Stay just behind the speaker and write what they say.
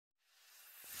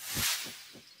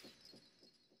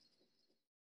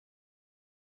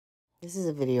This is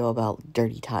a video about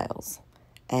dirty tiles,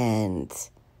 and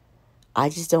I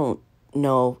just don't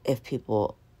know if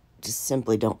people just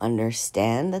simply don't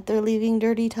understand that they're leaving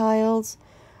dirty tiles,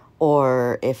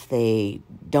 or if they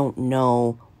don't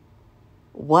know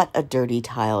what a dirty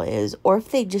tile is, or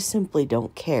if they just simply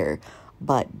don't care.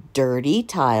 But dirty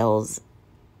tiles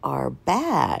are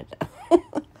bad.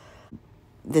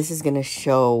 This is going to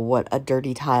show what a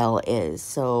dirty tile is.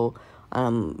 So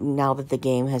now that the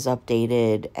game has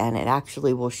updated, and it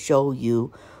actually will show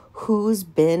you who's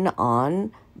been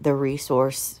on the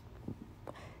resource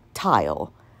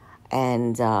tile.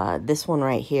 And this one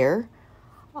right here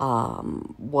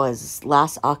was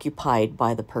last occupied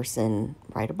by the person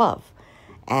right above,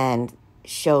 and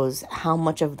shows how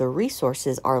much of the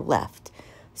resources are left.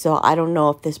 So I don't know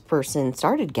if this person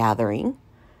started gathering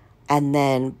and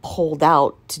then pulled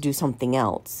out to do something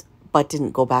else, but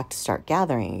didn't go back to start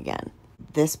gathering again.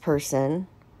 This person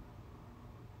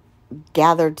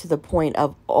gathered to the point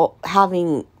of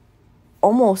having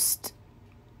almost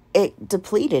it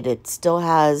depleted. It still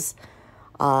has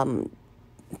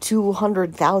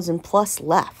 200,000 plus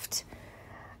left.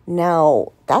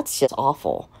 Now, that's just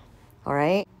awful. All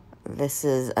right. This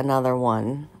is another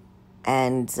one.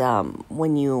 And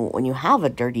when you have a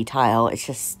dirty tile, it's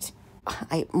just,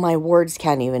 my words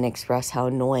can't even express how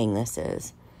annoying this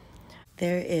is.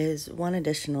 There is one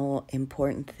additional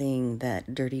important thing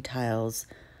that dirty tiles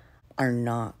are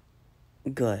not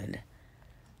good.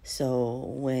 So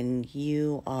when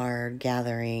you are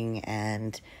gathering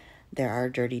and there are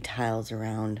dirty tiles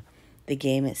around, the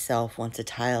game itself, once a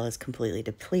tile is completely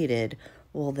depleted,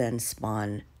 will then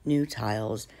spawn new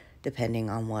tiles depending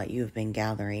on what you've been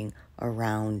gathering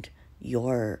around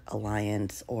your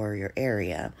alliance or your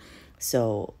area.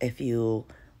 So if you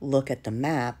look at the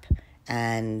map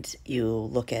and you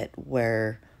look at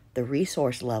where the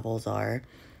resource levels are,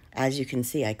 as you can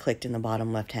see, I clicked in the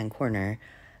bottom left-hand corner.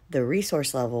 The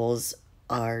resource levels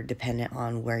are dependent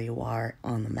on where you are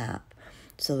on the map.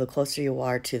 So the closer you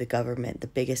are to the government, the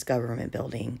biggest government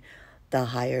building, the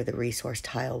higher the resource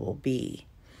tile will be.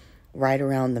 Right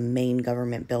around the main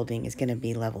government building is going to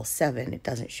be level 7. It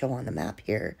doesn't show on the map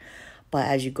here. But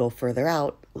as you go further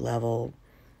out, level,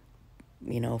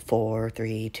 4,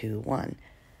 3, 2, 1.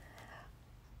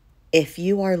 If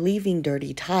you are leaving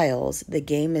dirty tiles, the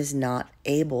game is not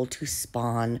able to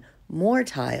spawn more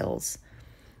tiles.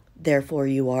 Therefore,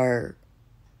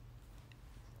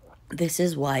 this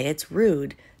is why it's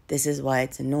rude. This is why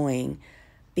it's annoying,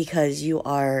 because you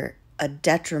are a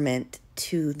detriment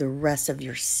to the rest of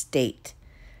your state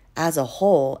as a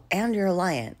whole and your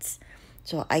alliance.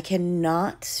 So I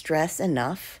cannot stress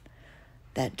enough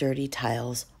that dirty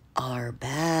tiles are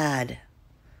bad.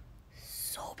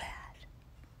 So bad.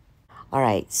 All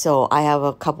right, so I have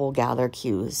a couple gather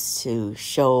cues to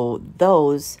show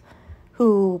those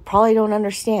who probably don't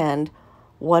understand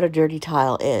what a dirty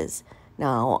tile is.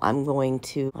 Now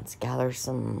let's gather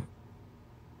some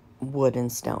wood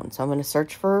and stone. So I'm going to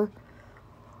search for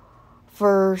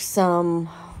some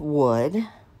wood,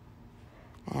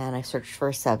 and I searched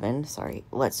for 7. Sorry,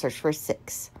 let's search for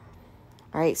 6.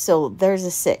 All right, so there's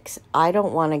a 6. I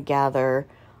don't want to gather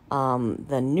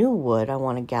the new wood. I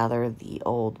want to gather the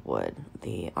old wood,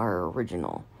 our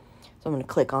original. So I'm going to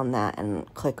click on that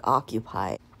and click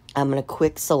occupy. I'm going to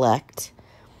quick select,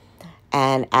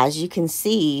 and as you can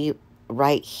see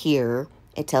right here,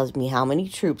 it tells me how many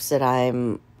troops that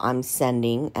I'm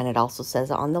sending, and it also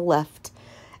says on the left,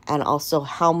 and also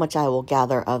how much I will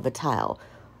gather of a tile.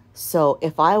 So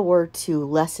if I were to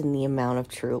lessen the amount of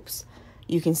troops,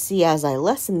 you can see as I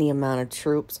lessen the amount of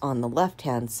troops on the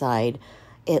left-hand side,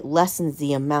 it lessens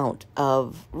the amount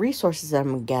of resources that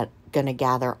I'm going to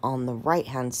gather on the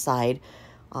right-hand side,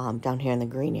 down here in the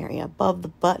green area above the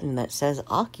button that says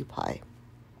occupy.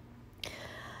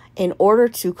 In order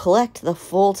to collect the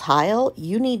full tile,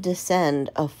 you need to send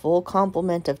a full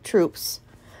complement of troops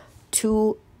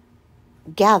to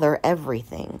gather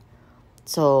everything.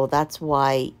 So that's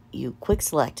why you quick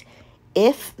select.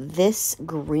 If this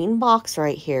green box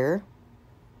right here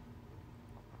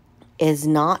is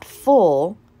not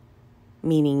full,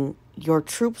 meaning your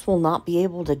troops will not be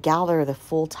able to gather the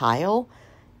full tile,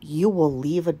 you will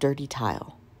leave a dirty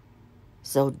tile.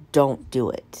 So don't do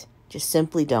it. Just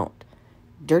simply don't.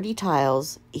 Dirty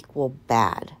tiles equal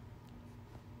bad.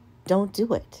 Don't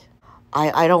do it.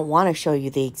 I don't want to show you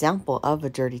the example of a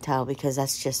dirty tile because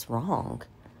that's just wrong.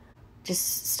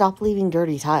 Just stop leaving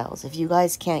dirty tiles. If you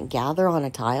guys can't gather on a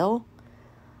tile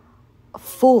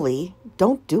fully,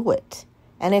 don't do it.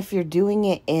 And if you're doing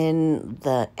it in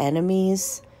the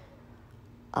enemy's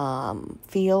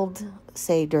field,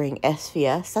 say during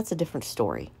SVS, that's a different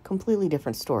story. Completely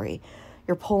different story.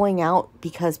 you're pulling out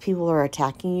because people are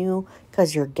attacking you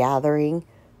because you're gathering,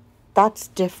 that's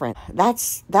different.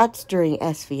 That's during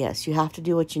SVS. You have to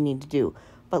do what you need to do.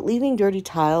 But leaving dirty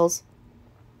tiles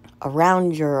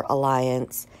around your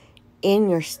alliance in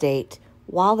your state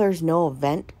while there's no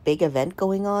big event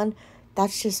going on,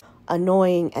 that's just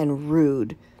annoying and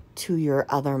rude to your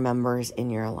other members in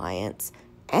your alliance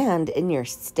and in your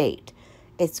state.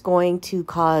 It's going to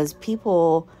cause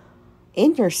people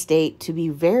in your state to be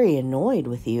very annoyed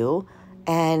with you,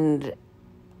 and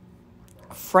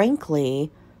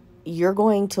frankly, you're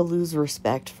going to lose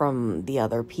respect from the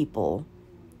other people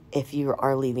if you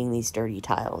are leaving these dirty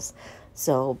tiles.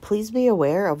 So please be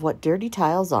aware of what dirty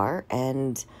tiles are,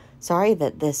 and sorry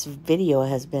that this video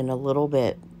has been a little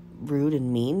bit rude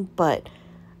and mean, but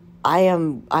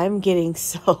I'm getting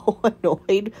so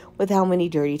annoyed with how many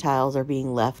dirty tiles are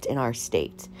being left in our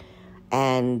state.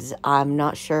 And I'm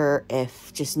not sure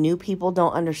if just new people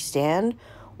don't understand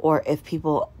or if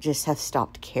people just have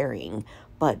stopped caring.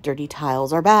 But dirty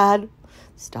tiles are bad.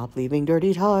 Stop leaving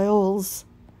dirty tiles.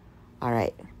 All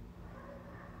right.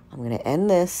 I'm going to end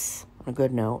this on a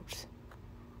good note.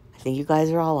 I think you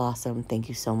guys are all awesome. Thank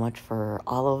you so much for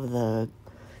all of the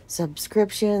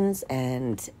subscriptions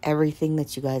and everything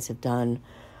that you guys have done.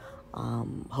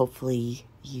 Hopefully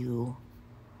you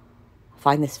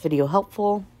find this video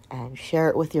helpful and share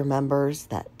it with your members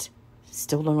that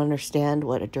still don't understand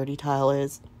what a dirty tile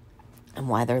is and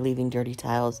why they're leaving dirty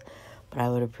tiles. But I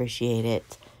would appreciate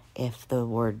it if the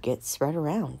word gets spread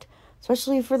around,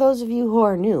 especially for those of you who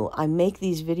are new. I make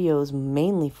these videos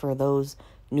mainly for those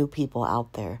new people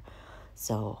out there.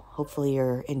 So hopefully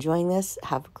you're enjoying this.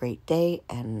 Have a great day,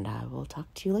 and I will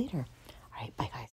talk to you later. All right, bye guys.